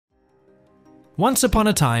Once upon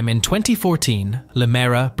a time in 2014,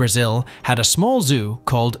 Limeira, Brazil, had a small zoo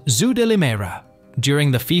called Zoo de Limeira. During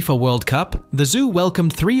the FIFA World Cup, the zoo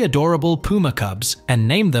welcomed 3 adorable Puma cubs and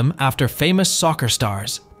named them after famous soccer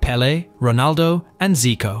stars, Pele, Ronaldo, and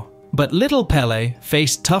Zico. But little Pele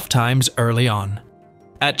faced tough times early on.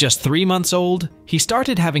 At just 3 months old, he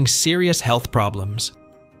started having serious health problems.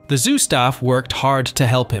 The zoo staff worked hard to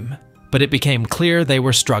help him, but it became clear they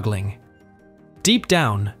were struggling. Deep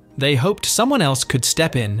down, they hoped someone else could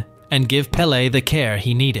step in and give Pele the care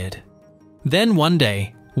he needed. Then one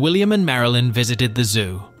day, William and Marilyn visited the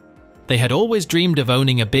zoo. They had always dreamed of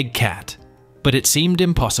owning a big cat, but it seemed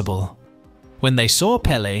impossible. When they saw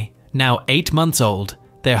Pele, now 8 months old,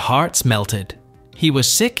 their hearts melted. He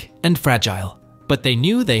was sick and fragile, but they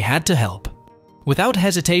knew they had to help. Without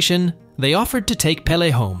hesitation, they offered to take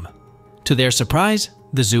Pele home. To their surprise,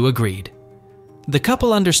 the zoo agreed. The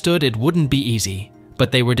couple understood it wouldn't be easy,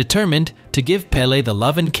 but they were determined to give Pele the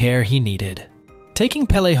love and care he needed. Taking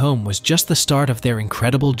Pele home was just the start of their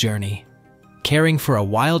incredible journey. Caring for a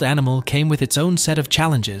wild animal came with its own set of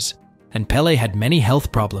challenges, and Pele had many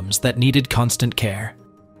health problems that needed constant care.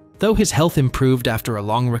 Though his health improved after a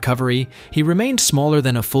long recovery, he remained smaller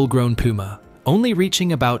than a full-grown puma, only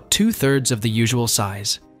reaching about 2/3 of the usual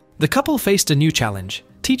size. The couple faced a new challenge,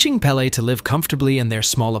 teaching Pele to live comfortably in their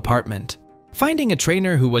small apartment. Finding a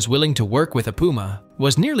trainer who was willing to work with a puma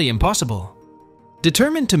was nearly impossible.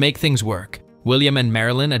 Determined to make things work, William and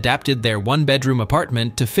Marilyn adapted their 1-bedroom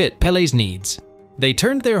apartment to fit Pele's needs. They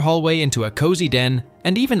turned their hallway into a cozy den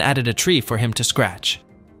and even added a tree for him to scratch.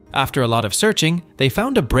 After a lot of searching, they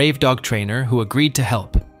found a brave dog trainer who agreed to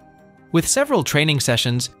help. With several training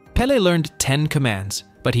sessions, Pele learned 10 commands,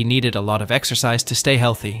 but he needed a lot of exercise to stay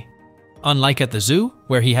healthy. Unlike at the zoo,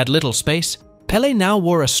 where he had little space, Pele now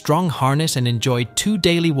wore a strong harness and enjoyed 2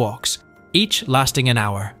 daily walks, each lasting an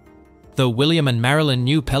hour. Though William and Marilyn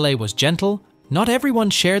knew Pele was gentle, not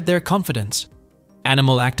everyone shared their confidence.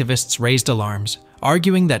 Animal activists raised alarms,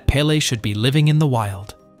 arguing that Pele should be living in the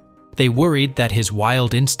wild. They worried that his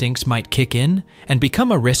wild instincts might kick in and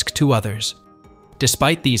become a risk to others.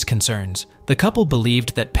 Despite these concerns, the couple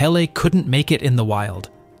believed that Pele couldn't make it in the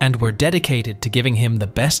wild and were dedicated to giving him the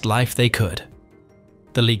best life they could.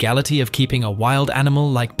 The legality of keeping a wild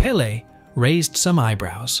animal like Pele raised some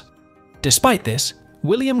eyebrows. Despite this,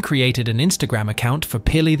 William created an Instagram account for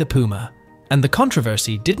Pele the Puma, and the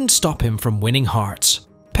controversy didn't stop him from winning hearts.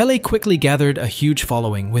 Pele quickly gathered a huge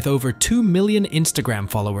following with over 2 million Instagram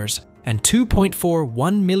followers and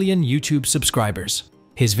 2.41 million YouTube subscribers.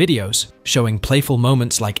 His videos, showing playful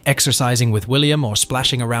moments like exercising with William or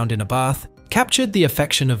splashing around in a bath, captured the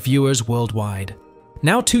affection of viewers worldwide.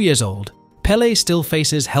 Now 2 years old, Pele still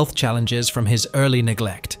faces health challenges from his early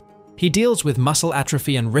neglect. He deals with muscle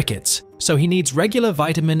atrophy and rickets, so he needs regular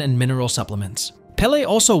vitamin and mineral supplements. Pele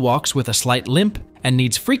also walks with a slight limp and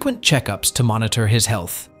needs frequent checkups to monitor his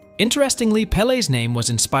health. Interestingly, Pele's name was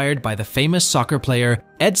inspired by the famous soccer player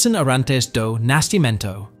Edson Arantes do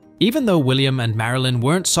Nascimento, even though William and Marilyn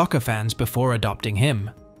weren't soccer fans before adopting him.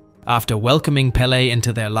 After welcoming Pele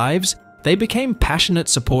into their lives, they became passionate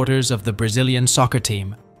supporters of the Brazilian soccer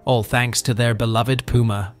team, all thanks to their beloved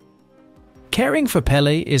Puma. Caring for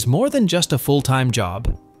Pele is more than just a full-time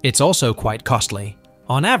job. It's also quite costly.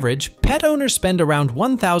 On average, pet owners spend around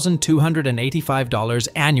 $1,285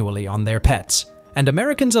 annually on their pets, and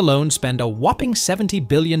Americans alone spend a whopping $70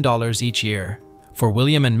 billion each year. For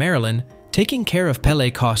William and Marilyn, taking care of Pele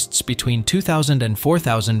costs between 2,000 and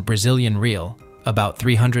 4,000 Brazilian real, about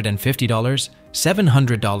 $350,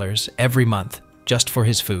 $700 every month, just for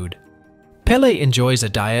his food. Pele enjoys a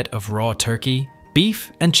diet of raw turkey,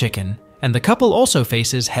 beef, and chicken, and the couple also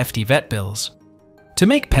faces hefty vet bills. To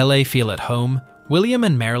make Pele feel at home, William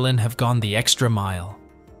and Marilyn have gone the extra mile.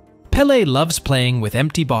 Pele loves playing with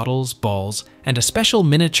empty bottles, balls, and a special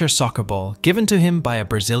miniature soccer ball given to him by a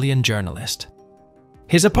Brazilian journalist.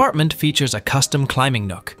 His apartment features a custom climbing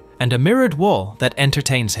nook and a mirrored wall that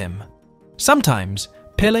entertains him. Sometimes,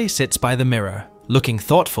 Pele sits by the mirror, looking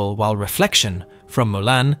thoughtful while Reflection from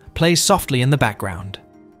Mulan plays softly in the background.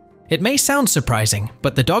 It may sound surprising,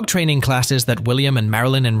 but the dog training classes that William and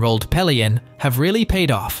Marilyn enrolled Pele in have really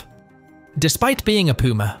paid off. Despite being a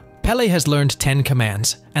Puma, Pele has learned 10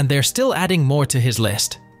 commands, and they're still adding more to his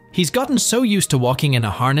list. He's gotten so used to walking in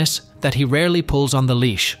a harness that he rarely pulls on the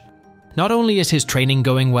leash. Not only is his training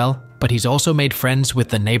going well, but he's also made friends with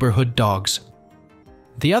the neighborhood dogs.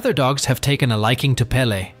 The other dogs have taken a liking to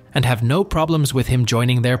Pele and have no problems with him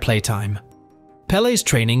joining their playtime. Pele's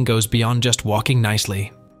training goes beyond just walking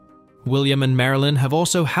nicely. William and Marilyn have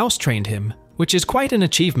also house-trained him, which is quite an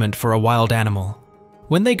achievement for a wild animal.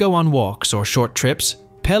 When they go on walks or short trips,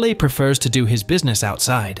 Pele prefers to do his business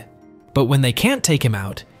outside. But when they can't take him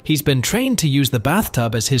out, he's been trained to use the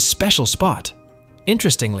bathtub as his special spot.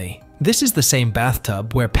 Interestingly, this is the same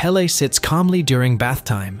bathtub where Pele sits calmly during bath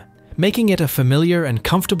time, making it a familiar and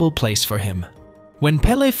comfortable place for him. When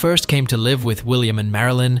Pele first came to live with William and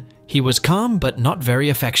Marilyn, he was calm but not very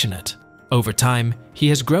affectionate. Over time, he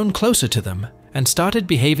has grown closer to them and started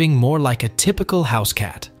behaving more like a typical house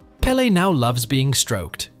cat. Pele now loves being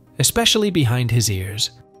stroked, especially behind his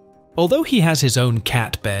ears. Although he has his own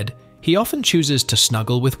cat bed, he often chooses to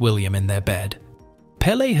snuggle with William in their bed.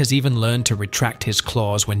 Pele has even learned to retract his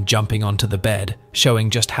claws when jumping onto the bed, showing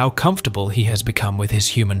just how comfortable he has become with his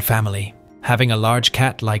human family. Having a large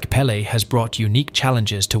cat like Pele has brought unique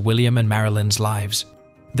challenges to William and Marilyn's lives.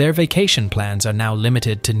 Their vacation plans are now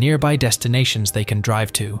limited to nearby destinations they can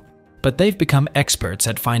drive to, but they've become experts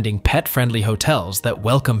at finding pet-friendly hotels that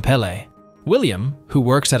welcome Pele. William, who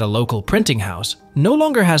works at a local printing house, no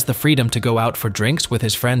longer has the freedom to go out for drinks with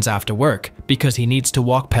his friends after work because he needs to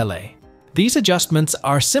walk Pele. These adjustments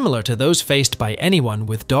are similar to those faced by anyone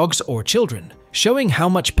with dogs or children, showing how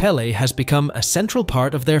much Pele has become a central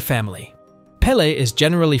part of their family. Pele is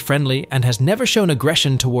generally friendly and has never shown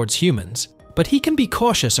aggression towards humans, but he can be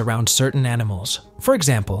cautious around certain animals. For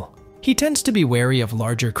example, he tends to be wary of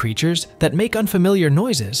larger creatures that make unfamiliar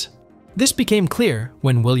noises. This became clear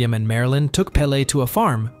when William and Marilyn took Pele to a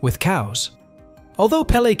farm with cows. Although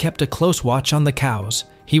Pele kept a close watch on the cows,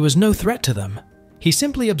 he was no threat to them. He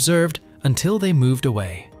simply observed until they moved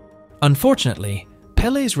away. Unfortunately,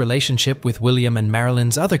 Pele's relationship with William and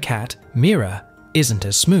Marilyn's other cat, Mira, isn't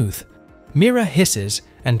as smooth. Mira hisses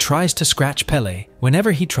and tries to scratch Pele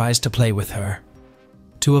whenever he tries to play with her.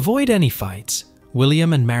 To avoid any fights,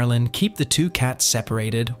 William and Marilyn keep the two cats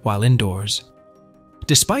separated while indoors.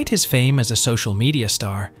 Despite his fame as a social media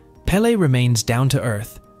star, Pele remains down to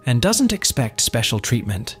earth and doesn't expect special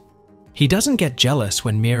treatment. He doesn't get jealous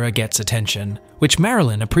when Mira gets attention, which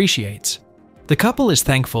Marilyn appreciates. The couple is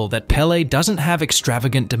thankful that Pele doesn't have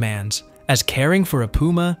extravagant demands, as caring for a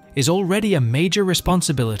Puma is already a major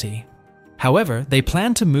responsibility. However, they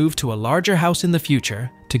plan to move to a larger house in the future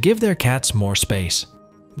to give their cats more space.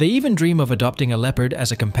 They even dream of adopting a leopard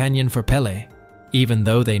as a companion for Pele. Even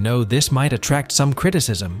though they know this might attract some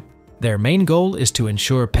criticism, their main goal is to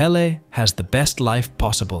ensure Pele has the best life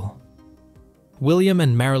possible. William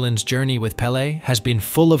and Marilyn's journey with Pele has been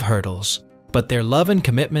full of hurdles, but their love and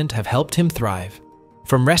commitment have helped him thrive.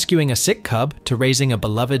 From rescuing a sick cub to raising a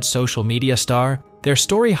beloved social media star, their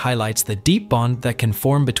story highlights the deep bond that can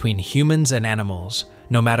form between humans and animals,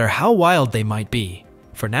 no matter how wild they might be.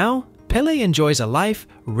 For now, Pele enjoys a life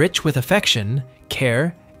rich with affection,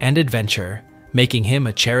 care, and adventure, making him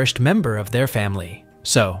a cherished member of their family.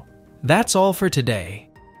 So, that's all for today.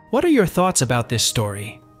 What are your thoughts about this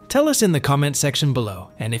story? Tell us in the comment section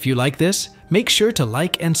below, and if you like this, make sure to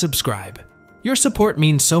like and subscribe. Your support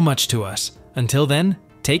means so much to us. Until then,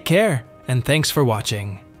 take care, and thanks for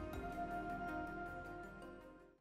watching.